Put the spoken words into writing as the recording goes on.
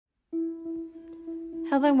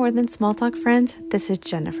Hello, More Than Small Talk friends. This is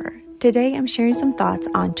Jennifer. Today I'm sharing some thoughts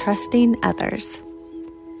on trusting others.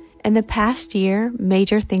 In the past year,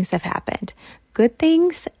 major things have happened. Good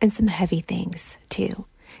things and some heavy things too.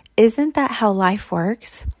 Isn't that how life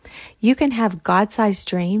works? You can have God-sized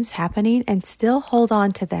dreams happening and still hold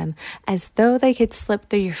on to them as though they could slip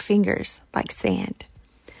through your fingers like sand.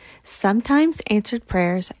 Sometimes answered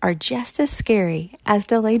prayers are just as scary as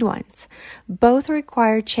delayed ones. Both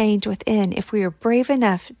require change within if we are brave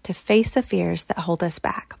enough to face the fears that hold us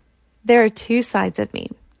back. There are two sides of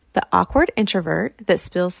me. The awkward introvert that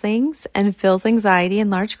spills things and feels anxiety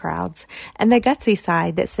in large crowds, and the gutsy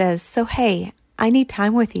side that says, so hey, I need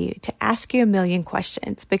time with you to ask you a million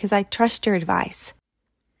questions because I trust your advice.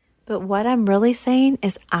 But what I'm really saying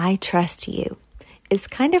is I trust you. It's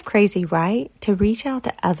kind of crazy, right? To reach out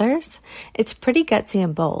to others, it's pretty gutsy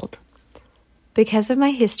and bold. Because of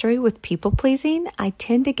my history with people pleasing, I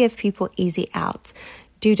tend to give people easy outs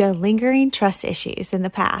due to lingering trust issues in the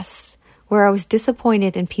past where I was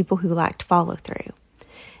disappointed in people who lacked follow through.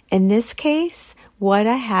 In this case, what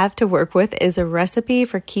I have to work with is a recipe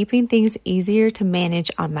for keeping things easier to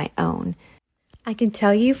manage on my own. I can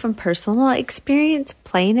tell you from personal experience,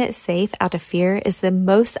 playing it safe out of fear is the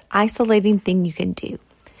most isolating thing you can do.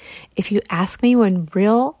 If you ask me when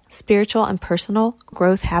real spiritual and personal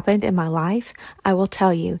growth happened in my life, I will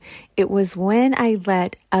tell you it was when I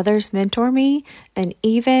let others mentor me and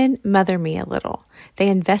even mother me a little. They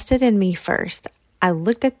invested in me first. I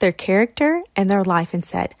looked at their character and their life and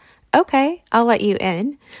said, okay, I'll let you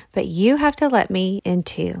in, but you have to let me in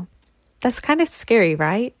too. That's kind of scary,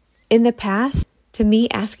 right? In the past, to me,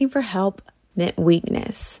 asking for help meant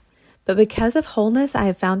weakness. But because of wholeness I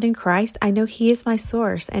have found in Christ, I know He is my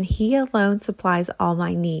source and He alone supplies all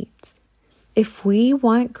my needs. If we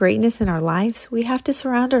want greatness in our lives, we have to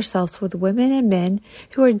surround ourselves with women and men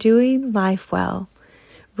who are doing life well.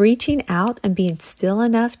 Reaching out and being still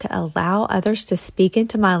enough to allow others to speak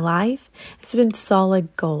into my life has been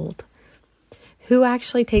solid gold. Who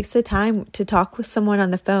actually takes the time to talk with someone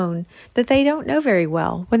on the phone that they don't know very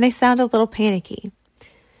well when they sound a little panicky?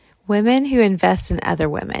 Women who invest in other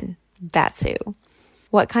women. That's who.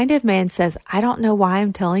 What kind of man says, I don't know why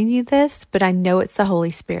I'm telling you this, but I know it's the Holy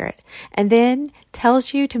Spirit, and then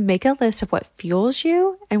tells you to make a list of what fuels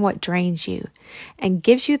you and what drains you, and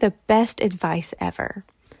gives you the best advice ever?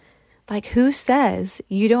 Like, who says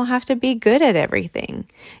you don't have to be good at everything?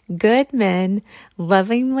 Good men,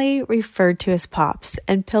 lovingly referred to as pops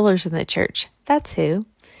and pillars in the church. That's who.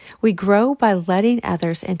 We grow by letting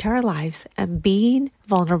others into our lives and being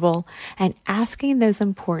vulnerable and asking those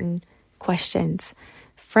important questions.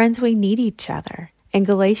 Friends, we need each other. In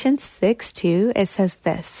Galatians 6:2, it says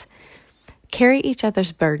this, carry each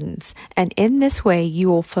other's burdens, and in this way you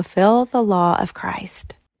will fulfill the law of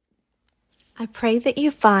Christ. I pray that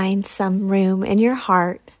you find some room in your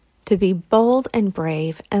heart to be bold and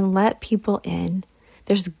brave and let people in.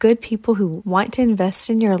 There's good people who want to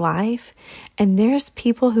invest in your life, and there's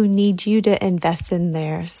people who need you to invest in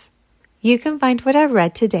theirs. You can find what I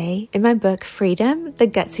read today in my book, Freedom, The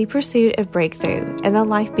Gutsy Pursuit of Breakthrough and the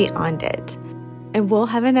Life Beyond It. And we'll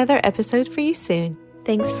have another episode for you soon.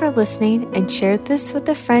 Thanks for listening, and share this with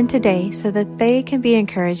a friend today so that they can be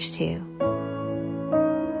encouraged too.